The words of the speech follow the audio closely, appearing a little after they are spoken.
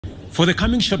For the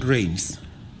coming short rains,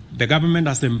 the government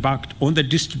has embarked on the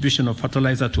distribution of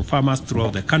fertilizer to farmers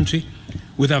throughout the country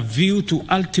with a view to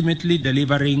ultimately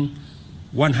delivering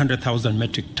 100,000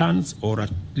 metric tons, or at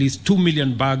least 2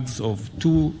 million bags of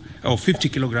 50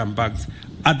 kilogram bags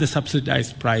at the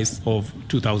subsidized price of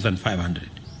 2,500.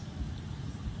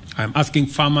 I'm asking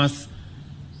farmers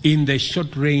in the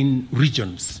short rain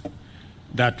regions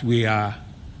that we are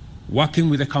working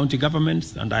with the county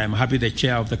governments, and I am happy the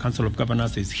chair of the Council of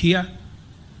Governors is here,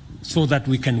 so that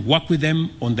we can work with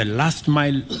them on the last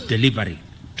mile delivery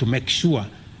to make sure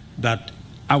that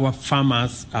our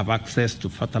farmers have access to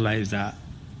fertilizer,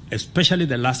 especially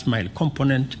the last mile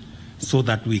component, so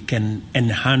that we can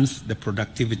enhance the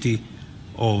productivity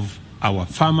of our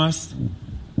farmers.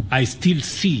 I still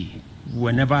see,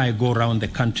 whenever I go around the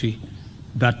country,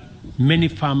 that many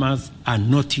farmers are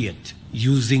not yet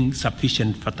using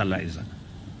sufficient fertilizer.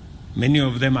 Many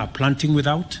of them are planting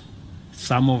without.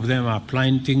 Some of them are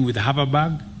planting with half a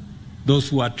bag. Those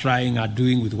who are trying are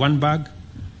doing with 1 bag.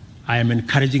 I am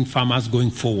encouraging farmers going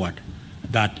forward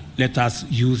that let us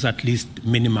use at least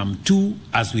minimum 2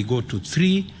 as we go to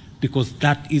 3, because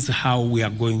that is how we are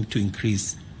going to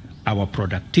increase our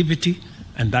productivity,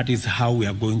 and that is how we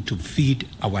are going to feed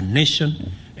our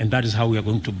nation, and that is how we are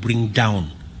going to bring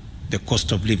down the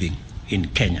cost of living in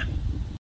Kenya.